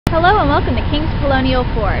Hello and welcome to King's Colonial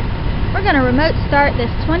Ford. We're going to remote start this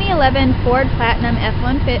 2011 Ford Platinum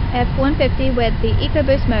F-150 with the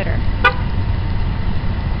EcoBoost motor.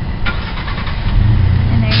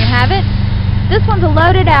 And there you have it. This one's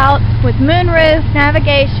loaded out with moonroof,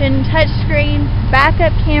 navigation, touchscreen,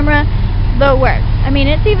 backup camera, the works. I mean,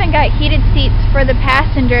 it's even got heated seats for the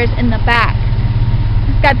passengers in the back.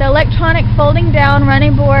 It's got the electronic folding down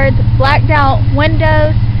running boards, blacked out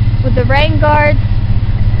windows with the rain guards,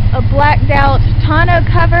 a blacked out tonneau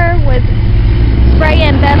cover with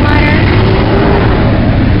spray-in bed liner.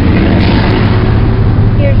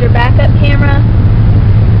 Here's your backup camera.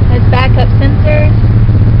 Has backup sensors,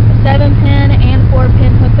 a 7-pin and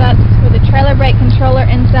 4-pin hookups with a trailer brake controller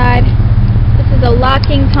inside. This is a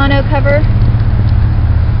locking tonneau cover.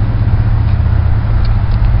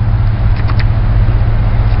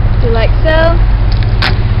 Do like so.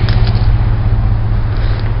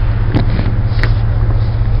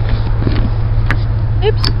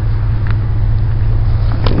 Oops.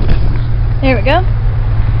 There we go.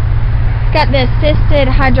 It's got the assisted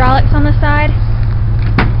hydraulics on the side.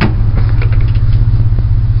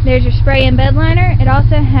 There's your spray-in bed liner. It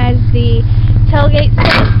also has the tailgate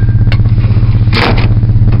space.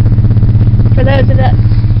 For those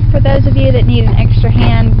of you that need an extra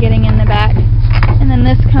hand getting in the back. And then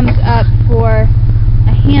this comes up for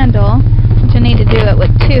a handle, which you'll need to do it with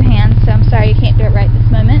 2 hands, so I'm sorry you can't do it right this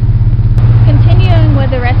moment. Continuing with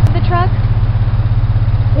the rest of the truck,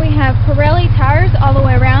 we have Pirelli tires all the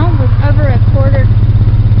way around with over a 1/4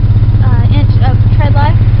 inch of tread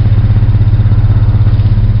life.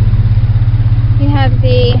 You have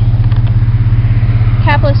the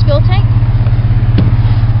capless fuel tank.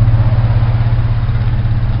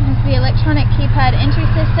 There's the electronic keypad entry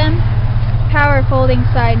system, power folding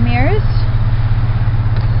side mirrors.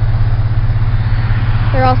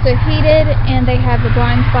 They're also heated, and they have the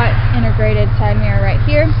blind spot integrated side mirror right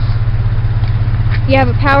here. You have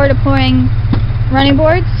a power deploying running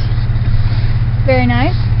boards. Very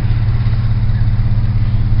nice.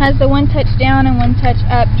 Has the 1 touch down and 1 touch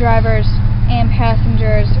up drivers and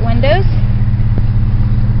passengers windows.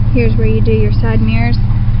 Here's where you do your side mirrors.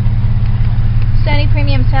 Sony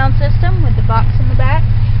premium sound system with the box in the back.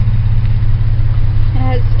 It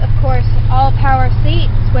has, of course, all power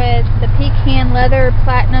seats with the pecan leather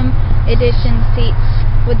platinum edition seats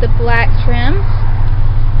with the black trim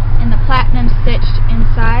and the platinum stitched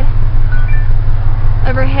inside.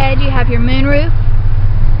 Overhead you have your moonroof,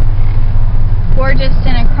 gorgeous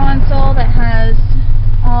center console that has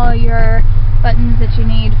all your buttons that you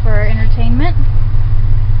need for entertainment.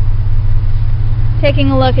 Taking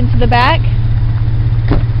a look into the back.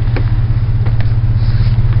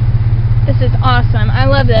 This is awesome. I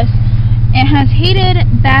love this. It has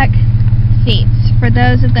heated back seats for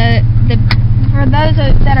those that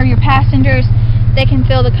are your passengers. They can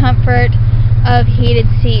feel the comfort of heated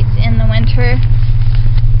seats in the winter.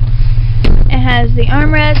 It has the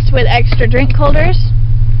armrest with extra drink holders.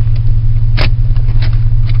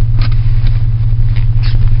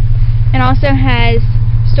 It also has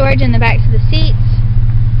storage in the backs of the seats,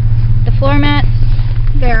 the floor mats,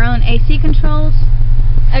 their own AC controls,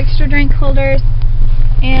 extra drink holders,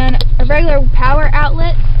 and a regular power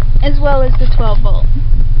outlet, as well as the 12-volt.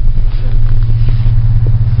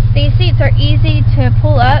 These seats are easy to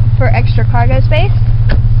pull up for extra cargo space.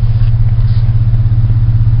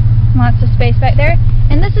 Lots of space back there.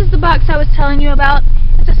 And this is the box I was telling you about.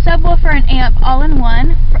 It's a subwoofer and amp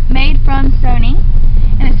all-in-one, made from Sony,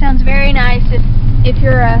 and it sounds very nice if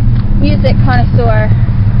you're a music connoisseur.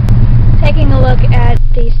 Taking a look at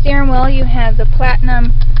the steering wheel, you have the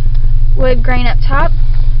platinum wood grain up top,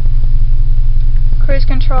 cruise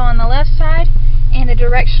control on the left side, and a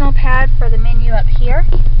directional pad for the menu up here.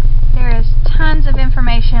 There is tons of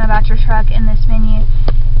information about your truck in this menu,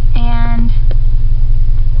 and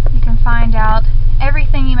you can find out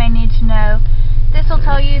everything you may need to know. This will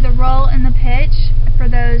tell you the roll and the pitch for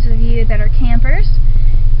those of you that are campers.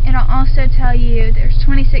 It'll also tell you there's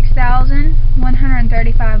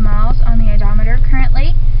 26,135 miles on the odometer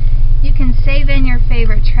currently. You can save in your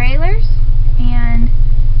favorite trailers and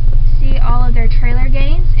see all of their trailer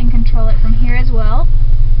gains and control it from here as well.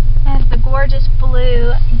 It has the gorgeous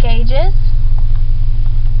blue gauges.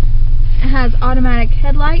 It has automatic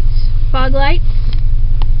headlights, fog lights.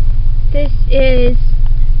 This is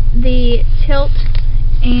the tilt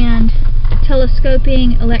and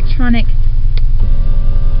telescoping electronic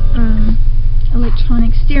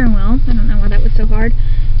steering wheel. I don't know why that was so hard.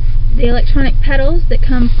 The electronic pedals that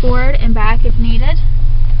come forward and back if needed.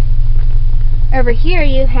 Over here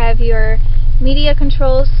you have your media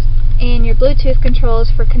controls and your Bluetooth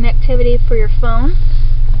controls for connectivity for your phone.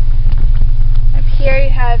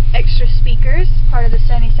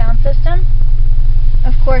 Sony sound system.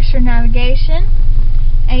 Of course, your navigation,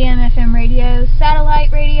 AM, FM radio,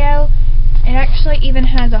 satellite radio. It actually even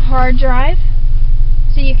has a hard drive,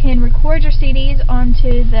 so you can record your CDs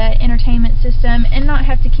onto the entertainment system and not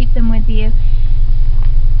have to keep them with you.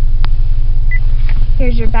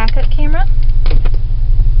 Here's your backup camera,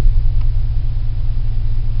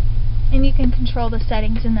 and you can control the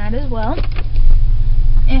settings in that as well.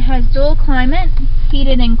 It has dual climate,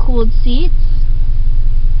 heated and cooled seats,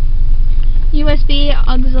 USB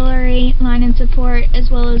auxiliary line and support, as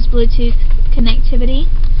well as Bluetooth connectivity.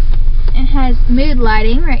 It has mood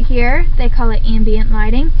lighting right here. They call it ambient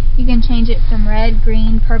lighting. You can change it from red,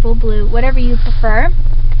 green, purple, blue, whatever you prefer.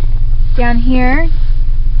 Down here,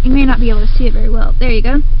 you may not be able to see it very well. There you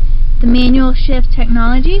go. The manual shift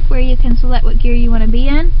technology, where you can select what gear you want to be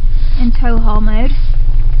in tow haul mode.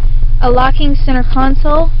 A locking center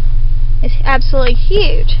console. It's absolutely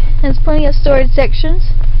huge. There's plenty of storage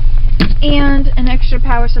sections, and an extra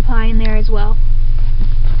power supply in there as well.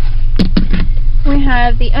 We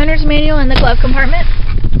have the owner's manual in the glove compartment,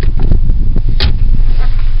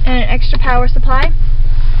 and an extra power supply.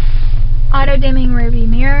 Auto dimming rearview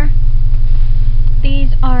mirror.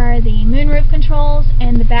 These are the moonroof controls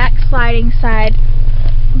and the backsliding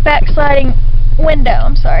window.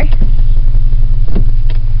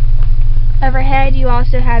 Overhead, you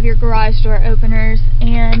also have your garage door openers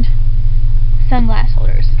and sunglass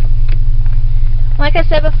holders. Like I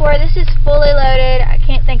said before, this is fully loaded. I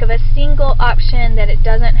can't think of a single option that it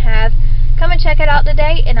doesn't have. Come and check it out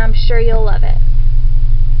today, and I'm sure you'll love it.